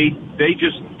and they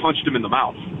just punched him in the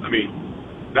mouth. I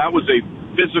mean, that was a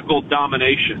physical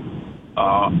domination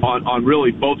on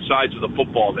really both sides of the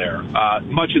football there.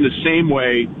 Much in the same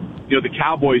way, you know, the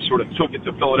Cowboys sort of took it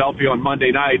to Philadelphia on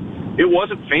Monday night. It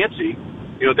wasn't fancy.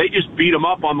 You know, they just beat them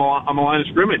up on the line of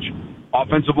scrimmage,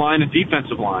 offensive line and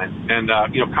defensive line.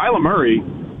 And, you know, Kyler Murray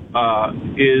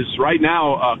is right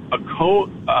now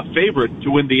a favorite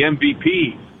to win the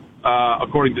MVP,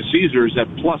 according to Caesars, at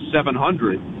plus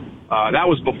 700. That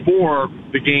was before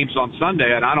the games on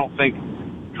Sunday, and I don't think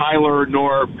Kyler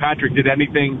nor Patrick did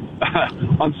anything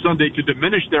on Sunday to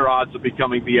diminish their odds of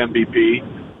becoming the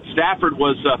MVP. Stafford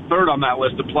was third on that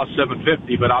list at plus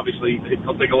 750, but obviously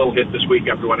he'll take a little hit this week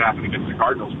after what happened against the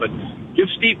Cardinals. But give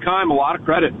Steve Keim a lot of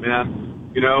credit,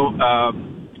 man. You know,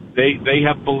 they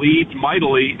have believed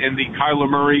mightily in the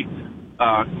Kyler Murray,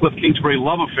 Cliff Kingsbury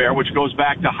love affair, which goes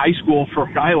back to high school for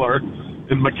Kyler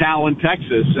in McAllen,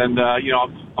 Texas. And, you know,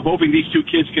 I'm hoping these two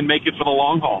kids can make it for the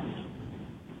long haul.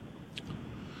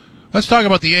 Let's talk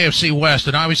about the AFC West,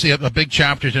 and obviously a big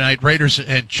chapter tonight, Raiders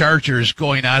and Chargers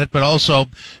going at it, but also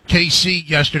KC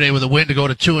yesterday with a win to go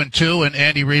to 2-2, and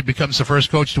Andy Reid becomes the first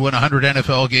coach to win 100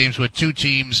 NFL games with two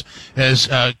teams as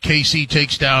KC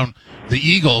takes down the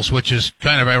Eagles, which is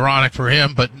kind of ironic for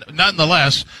him, but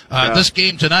nonetheless, this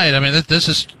game tonight, I mean, this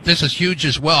is huge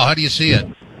as well. How do you see it?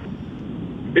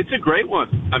 It's a great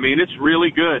one. I mean, it's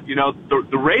really good. You know,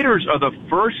 the Raiders are the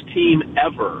first team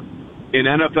ever in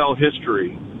NFL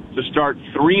history to start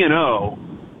 3-0,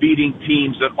 beating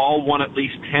teams that all won at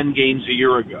least 10 games a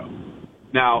year ago.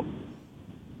 Now,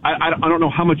 I don't know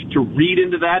how much to read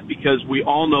into that because we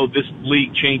all know this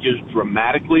league changes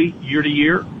dramatically year to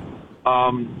year.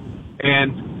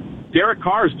 And Derek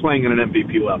Carr is playing at an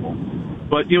MVP level.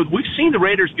 But, you know, we've seen the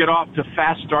Raiders get off to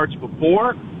fast starts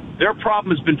before. Their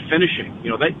problem has been finishing.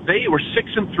 You know, they were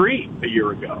 6-3 a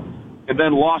year ago and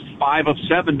then lost 5 of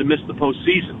 7 to miss the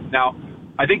postseason. Now,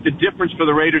 I think the difference for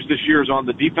the Raiders this year is on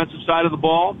the defensive side of the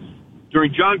ball.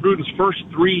 During John Gruden's first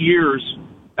 3 years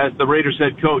as the Raiders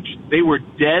head coach, they were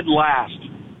dead last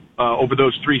over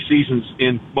those 3 seasons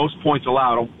in most points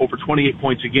allowed, over 28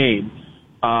 points a game.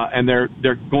 And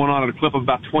they're going on at a clip of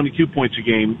about 22 points a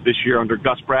game this year under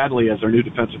Gus Bradley as their new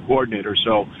defensive coordinator.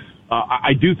 So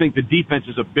I do think the defense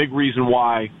is a big reason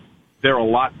why they're a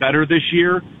lot better this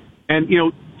year. And, you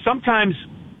know, sometimes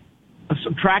a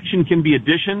subtraction can be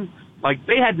addition. Like,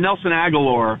 they had Nelson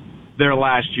Aguilar there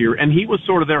last year, and he was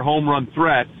sort of their home run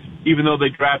threat, even though they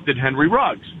drafted Henry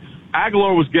Ruggs.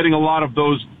 Aguilar was getting a lot of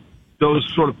those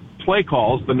sort of play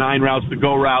calls, the 9 routes, the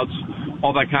go routes,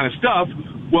 all that kind of stuff.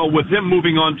 Well, with him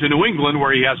moving on to New England,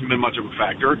 where he hasn't been much of a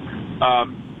factor,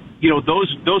 you know,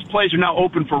 those plays are now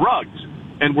open for Ruggs.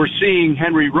 And we're seeing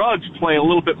Henry Ruggs play a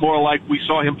little bit more like we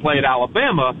saw him play at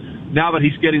Alabama, now that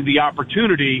he's getting the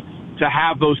opportunity to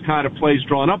have those kind of plays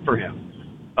drawn up for him.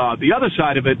 The other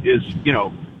side of it is, you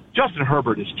know, Justin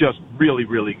Herbert is just really,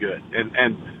 really good.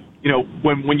 And you know,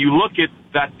 when you look at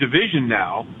that division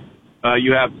now,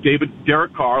 you have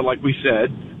Derek Carr, like we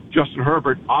said, Justin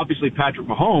Herbert, obviously Patrick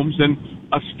Mahomes, and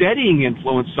a steadying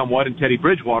influence somewhat in Teddy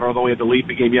Bridgewater, although he had to leave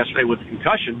the game yesterday with a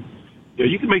concussion. You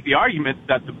know, you can make the argument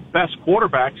that the best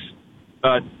quarterbacks,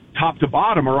 top to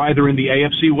bottom, are either in the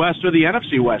AFC West or the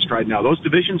NFC West right now. Those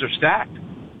divisions are stacked.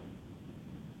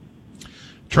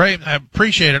 Trey, I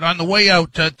appreciate it. On the way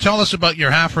out, tell us about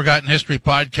your Half Forgotten History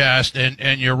podcast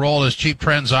and your role as Chief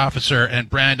Trends Officer and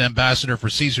Brand Ambassador for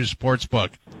Caesars Sportsbook.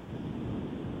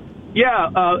 Yeah,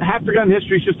 Half Forgotten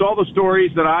History is just all the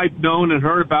stories that I've known and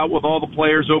heard about with all the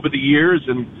players over the years,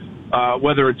 and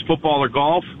whether it's football or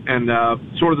golf, and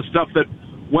sort of the stuff that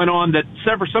went on that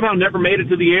somehow never made it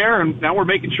to the air, and now we're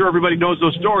making sure everybody knows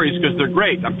those stories because they're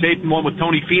great. I'm taping one with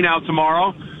Tony Finau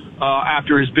tomorrow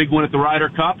after his big win at the Ryder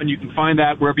Cup, and you can find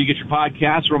that wherever you get your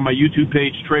podcasts or on my YouTube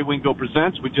page, Trey Wingo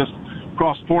Presents. We just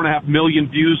crossed 4.5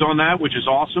 million views on that, which is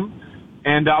awesome.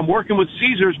 And I'm working with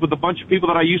Caesars with a bunch of people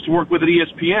that I used to work with at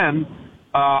ESPN.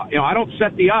 I don't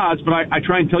set the odds, but I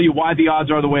try and tell you why the odds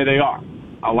are the way they are.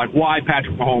 Like why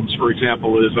Patrick Mahomes, for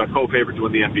example, is a co-favorite to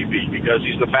win the MVP, because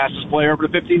he's the fastest player over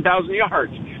the 15,000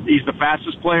 yards. He's the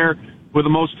fastest player with the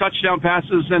most touchdown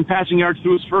passes and passing yards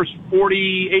through his first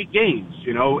 48 games,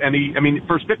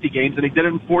 first 50 games, and he did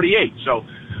it in 48. So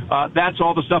that's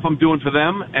all the stuff I'm doing for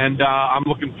them, and I'm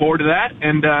looking forward to that,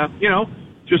 and,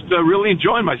 just really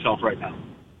enjoying myself right now.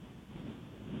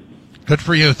 Good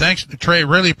for you. Thanks, Trey.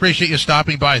 Really appreciate you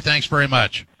stopping by. Thanks very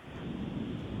much.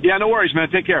 Yeah, no worries, man.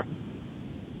 Take care.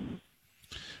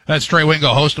 That's Trey Wingo,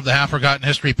 host of the Half Forgotten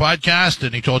History podcast,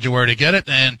 and he told you where to get it,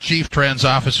 and Chief Trends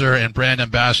Officer and Brand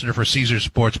Ambassador for Caesars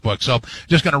Sportsbook. So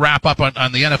just going to wrap up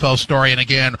on the NFL story, and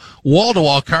again,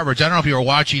 wall-to-wall coverage. I don't know if you were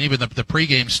watching even the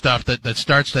pregame stuff that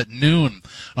starts at noon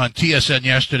on TSN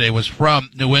yesterday was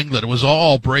from New England. It was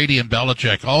all Brady and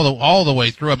Belichick all the way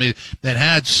through. I mean, it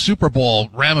had Super Bowl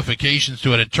ramifications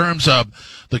to it in terms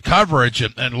of the coverage,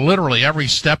 and literally every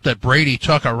step that Brady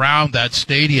took around that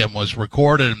stadium was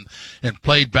recorded and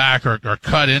played back or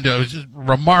cut into. It was just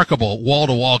remarkable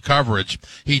wall-to-wall coverage.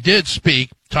 He did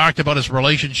speak, talked about his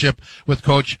relationship with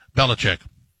Coach Belichick.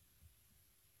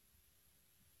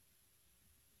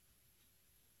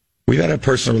 We've had a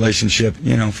personal relationship,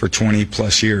 for 20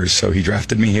 plus years. So he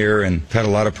drafted me here and had a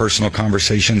lot of personal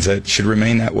conversations that should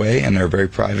remain that way, and they're very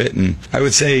private. And I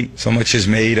would say so much is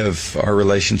made of our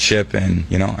relationship. And,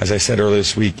 as I said earlier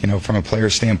this week, from a player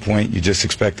standpoint, you just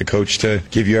expect the coach to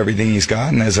give you everything he's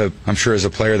got. And I'm sure as a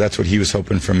player, that's what he was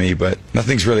hoping from me. But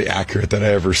nothing's really accurate that I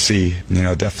ever see.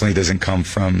 Definitely doesn't come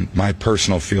from my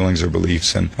personal feelings or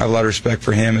beliefs. And I have a lot of respect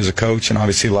for him as a coach, and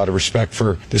obviously a lot of respect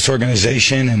for this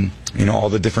organization and, all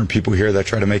the different people here that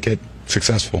try to make it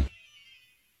successful.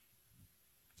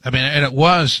 I mean, and it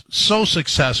was so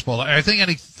successful. I think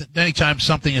anytime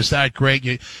something is that great,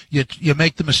 you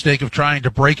make the mistake of trying to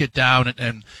break it down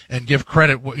and give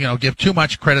credit, give too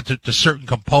much credit to certain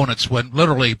components when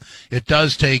literally it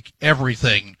does take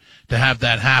everything to have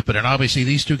that happen. And obviously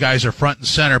these two guys are front and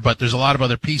center, but there's a lot of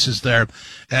other pieces there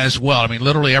as well. I mean,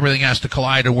 literally everything has to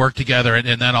collide and work together. And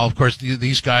then, of course,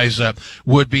 these guys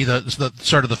would be the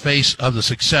sort of the face of the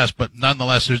success. But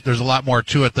nonetheless, there's a lot more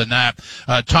to it than that.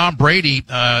 Tom Brady,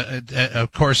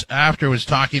 of course, after was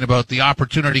talking about the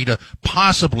opportunity to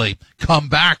possibly come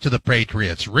back to the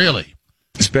Patriots. Really?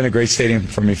 It's been a great stadium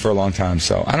for me for a long time,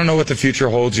 so I don't know what the future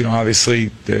holds. Obviously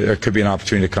there could be an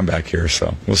opportunity to come back here,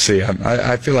 so we'll see.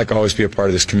 I feel like I'll always be a part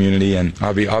of this community, and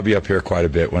I'll be up here quite a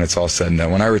bit when it's all said and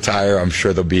done. When I retire, I'm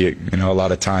sure there'll be a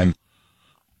lot of time.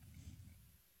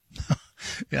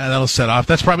 Yeah, that'll set off.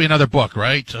 That's probably another book,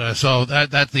 right? So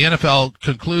that the NFL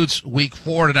concludes Week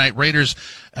 4 tonight. Raiders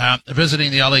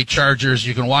visiting the LA Chargers.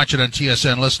 You can watch it on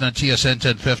TSN, listen on TSN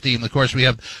 1050. And of course, we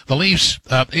have the Leafs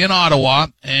in Ottawa.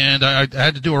 And I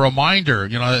had to do a reminder.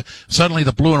 Suddenly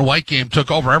the blue and white game took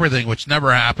over everything, which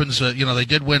never happens. They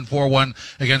did win 4-1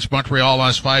 against Montreal,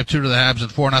 lost 5-2 to the Habs,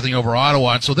 and 4-0 over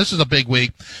Ottawa. And so this is a big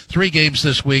week. 3 games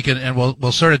this week, and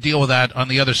we'll sort of deal with that on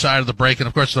the other side of the break. And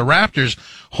of course, the Raptors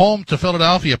home to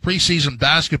Philadelphia, preseason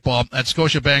basketball at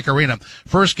Scotiabank Arena.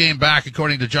 First game back,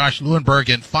 according to Josh Lewenberg,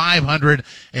 in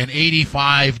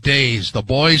 585 days. The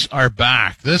boys are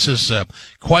back. This is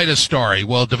quite a story.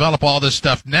 We'll develop all this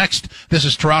stuff next. This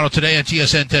is Toronto Today on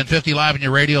TSN 1050, live on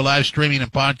your radio, live streaming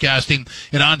and podcasting,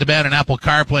 and on demand on Apple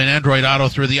CarPlay and Android Auto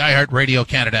through the iHeartRadio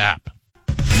Canada app.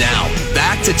 Now,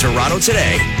 back to Toronto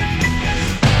Today.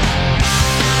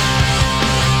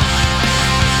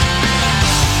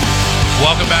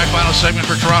 Welcome back. Final segment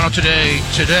for Toronto Today.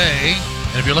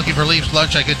 And if you're looking for Leafs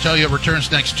Lunch, I can tell you it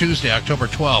returns next Tuesday, October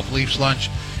 12th. Leafs Lunch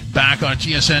back on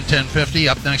TSN 1050.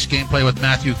 Up next, gameplay with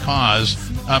Matthew Cause.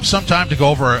 Some time to go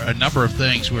over a number of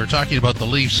things. We were talking about the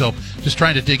Leafs, so just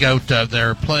trying to dig out.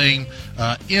 They're playing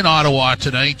in Ottawa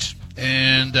tonight.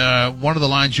 And one of the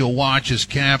lines you'll watch is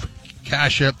Camp,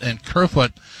 Kasha, and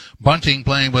Kerfoot. Bunting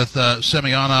playing with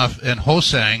Semyonov and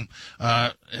Hosang.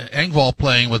 Engvall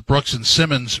playing with Brooks and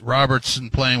Simmons. Robertson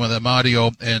playing with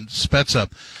Amadio and Spezza.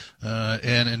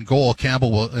 And in goal,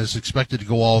 Campbell is expected to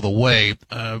go all the way.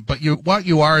 But what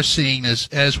you are seeing is,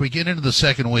 as we get into the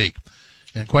second week,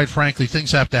 And quite frankly,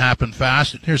 things have to happen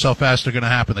fast. Here's how fast they're going to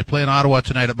happen. They play in Ottawa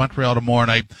tonight, at Montreal tomorrow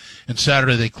night, and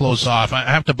Saturday they close off. I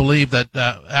have to believe that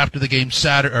after the game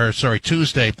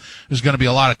Tuesday, there's going to be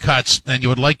a lot of cuts, and you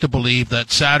would like to believe that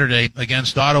Saturday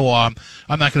against Ottawa,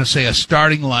 I'm not going to say a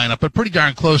starting lineup, but pretty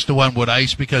darn close to one would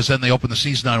ice, because then they open the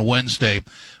season on Wednesday,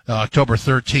 October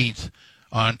 13th.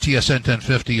 On TSN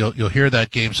 1050, you'll hear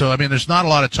that game. So, I mean, there's not a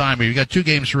lot of time here. You got 2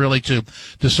 games really to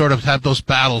sort of have those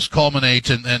battles culminate,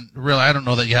 and really, I don't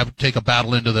know that you have to take a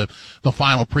battle into the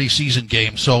final preseason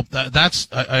game. So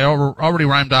I already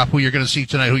rhymed off who you're going to see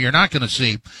tonight, who you're not going to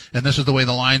see, and this is the way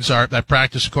the lines are at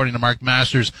practice, according to Mark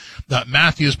Masters.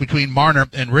 Matthews between Marner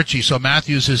and Ritchie. So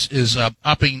Matthews is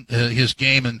upping his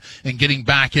game and getting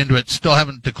back into it. Still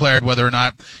haven't declared whether or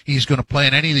not he's going to play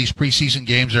in any of these preseason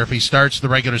games or if he starts the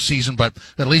regular season, but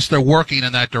at least they're working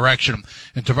in that direction.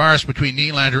 And Tavares between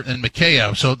Nylander and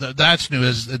Mikheyev. So that's new,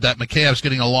 is that Mikheyev's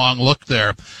getting a long look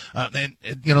there. And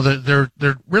you know,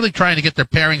 they're really trying to get their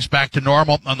pairings back to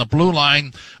normal on the blue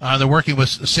line. They're working with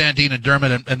Sandin and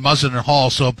Dermott and Muzzin and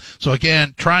Hall. So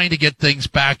again, trying to get things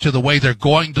back to the way they're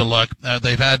going to look.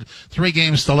 They've had 3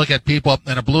 games to look at people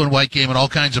in a blue and white game and all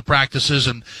kinds of practices.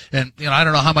 And you know, I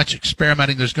don't know how much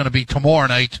experimenting there's going to be tomorrow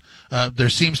night. There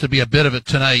seems to be a bit of it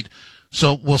tonight.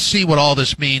 So we'll see what all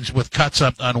this means with cuts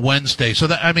up on Wednesday. So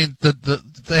that, I mean,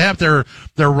 they have their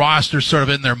roster sort of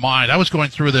in their mind. I was going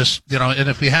through this, you know, and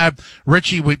if we had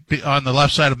Ritchie on the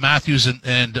left side of Matthews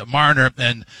and Marner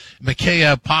and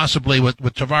Mikheyev possibly with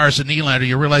Tavares and Nylander,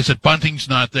 you realize that Bunting's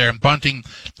not there. And Bunting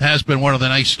has been one of the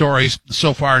nice stories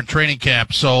so far in training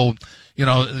camp. So, you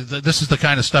know, this is the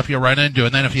kind of stuff you run into.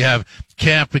 And then if you have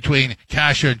camp between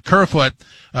Kasha and Kerfoot,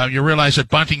 you realize that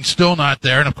Bunting's still not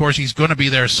there, and of course he's going to be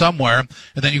there somewhere.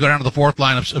 And then you go down to the fourth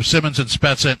line of Simmons and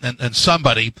Spezza and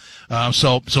somebody.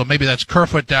 So maybe that's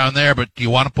Kerfoot down there, but do you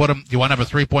want to put him? Do you want to have a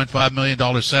 $3.5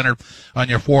 million center on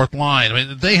your fourth line? I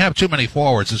mean, they have too many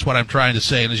forwards, is what I'm trying to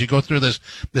say. And as you go through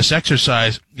this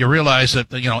exercise, you realize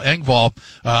that, you know, Engvall,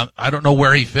 I don't know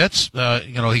where he fits.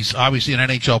 You know, he's obviously an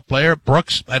NHL player.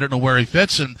 Brooks, I don't know where he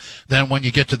fits. And then when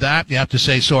you get to that, you have to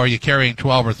say, so are you carrying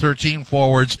 12 or 13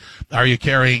 forwards? Are you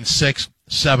carrying 6,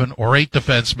 7, or 8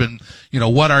 defensemen? You know,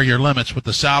 what are your limits with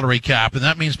the salary cap? And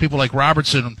that means people like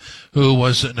Robertson, who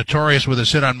was notorious with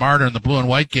his hit on Marner in the blue and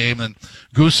white game, and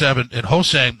Gusev and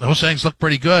Hosang. Hosang's looked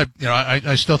pretty good. You know,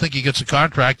 I still think he gets a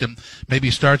contract and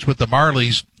maybe starts with the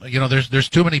Marlies. You know, there's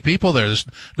too many people there. There's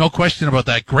no question about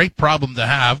that. Great problem to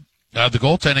have. The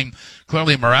goaltending,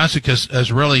 clearly Mrazek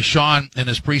has really shone in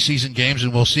his preseason games,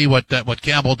 and we'll see what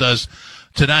Campbell does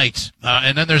tonight.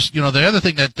 And then there's, you know, the other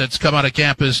thing that's come out of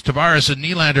camp is Tavares and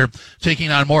Nylander taking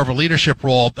on more of a leadership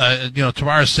role. You know,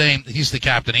 Tavares saying he's the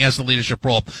captain, he has the leadership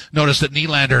role. Notice that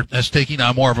Nylander is taking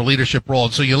on more of a leadership role.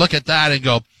 And so you look at that and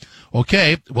go,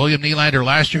 okay, William Nylander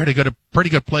last year had a pretty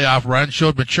good playoff run,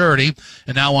 showed maturity,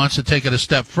 and now wants to take it a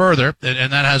step further.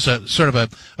 And that has a sort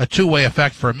of a two-way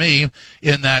effect for me,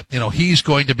 in that, you know, he's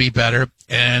going to be better,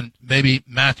 and maybe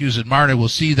Matthews and Marner will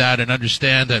see that and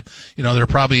understand that, you know, they're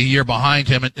probably a year behind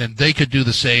him, and they could do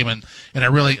the same. And I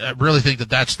really think that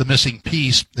that's the missing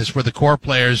piece, is for the core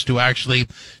players to actually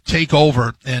take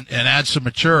over and add some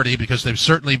maturity, because they've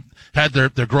certainly had their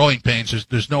growing pains.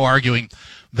 There's no arguing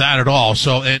that at all.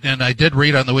 So, and I did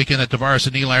read on the weekend that Tavares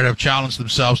and Nylander have challenged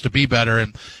themselves to be better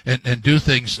and do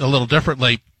things a little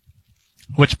differently,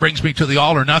 which brings me to the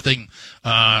All or Nothing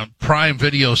Prime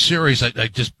Video series. I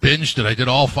just binged it. I did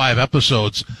all 5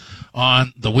 episodes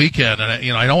on the weekend, and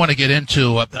I don't want to get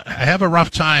into. I have a rough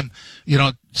time, you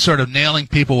know, sort of nailing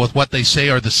people with what they say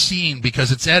or the scene,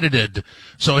 because it's edited.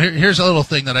 So here's a little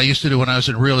thing that I used to do when I was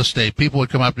in real estate. People would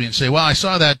come up to me and say, "Well, I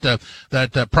saw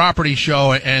that property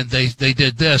show, and they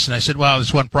did this," and I said, "Well,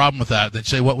 there's one problem with that." They'd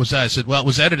say, "What was that?" I said, "Well, it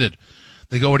was edited."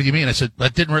 They go, "What do you mean?" I said,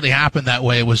 "That didn't really happen that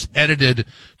way. It was edited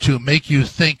to make you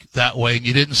think that way, and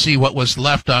you didn't see what was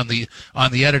left on the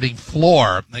editing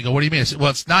floor." And they go, "What do you mean?" I said,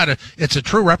 "Well, it's a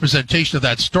true representation of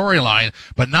that storyline,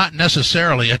 but not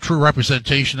necessarily a true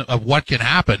representation of what can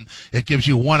happen. It gives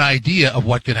you one idea of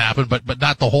what can happen, but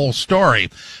not the whole story."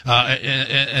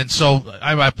 And so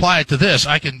I apply it to this.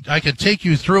 I can take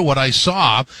you through what I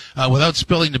saw without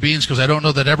spilling the beans, because I don't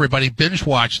know that everybody binge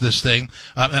watched this thing,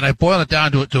 and I boil it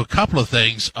down to a couple of things.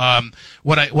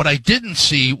 What I didn't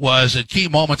see was, at key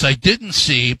moments, I didn't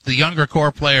see the younger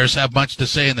core players have much to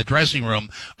say in the dressing room.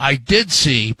 I did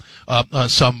see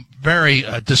some very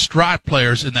distraught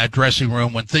players in that dressing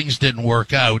room when things didn't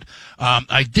work out.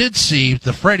 I did see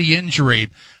the Freddie injury,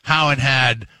 how it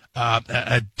had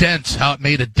a dent, how it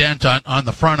made a dent on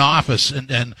the front office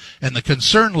and the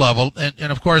concern level.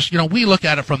 And of course, we look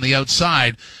at it from the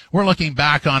outside. We're looking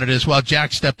back on it as, well,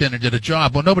 Jack stepped in and did a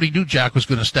job. Well, nobody knew Jack was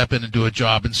going to step in and do a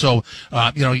job. And so,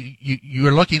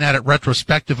 you're looking at it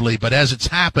retrospectively, but as it's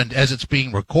happened, as it's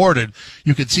being recorded,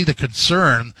 you can see the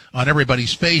concern on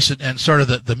everybody's face and sort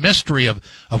of the mystery of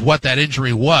what that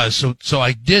injury was. So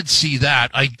I did see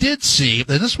that. I did see,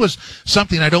 and this was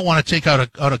something I don't want to take out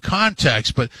of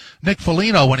context, but Nick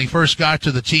Foligno, when he first got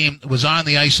to the team, was on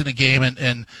the ice in a game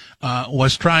and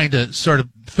was trying to sort of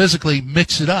physically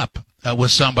mix it up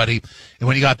with somebody. And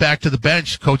when he got back to the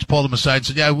bench, coach pulled him aside and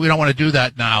said, "Yeah, we don't want to do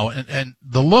that now." And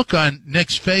the look on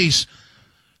Nick's face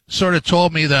sort of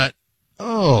told me that,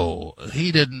 oh,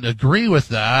 he didn't agree with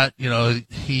that.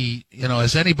 He,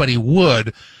 as anybody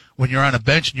would, when you're on a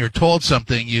bench and you're told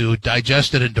something, you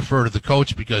digest it and defer to the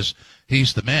coach because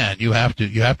he's the man. You have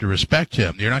to respect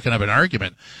him. You're not going to have an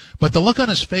argument. But the look on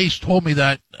his face told me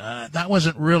that that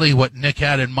wasn't really what Nick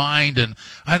had in mind. And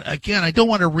I don't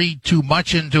want to read too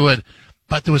much into it,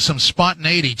 but there was some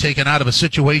spontaneity taken out of a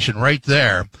situation right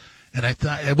there. And I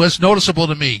thought it was noticeable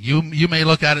to me. You may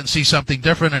look at it and see something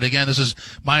different. And again, this is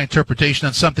my interpretation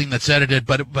on something that's edited,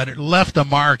 but it left a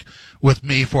mark with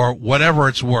me for whatever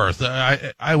it's worth.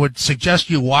 I would suggest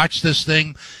you watch this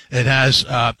thing. It has,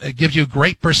 it gives you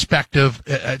great perspective.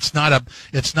 It's not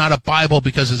a Bible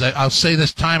because I'll say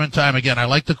this time and time again, I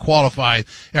like to qualify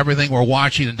everything we're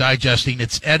watching and digesting.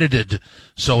 It's edited.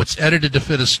 So it's edited to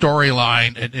fit a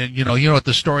storyline. And you know what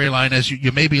the storyline is.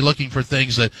 You may be looking for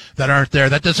things that aren't there.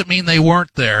 That doesn't mean they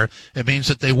weren't there. It means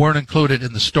that they weren't included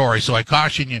in the story. So I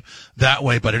caution you that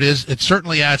way, but it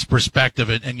certainly adds perspective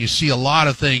and you see a lot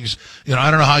of things.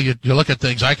 I don't know how you look at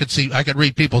things. I could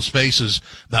read people's faces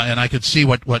and I could see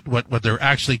what they're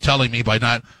actually telling me by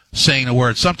not saying a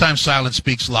word. Sometimes silence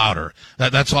speaks louder.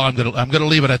 That's all I'm gonna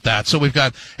leave it at that. So we've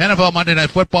got NFL Monday Night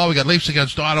Football. We got Leafs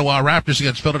against Ottawa, Raptors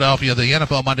against Philadelphia. The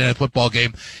NFL Monday Night Football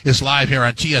game is live here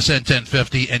on TSN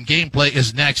 1050, and Gameplay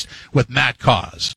is next with Matt Cause.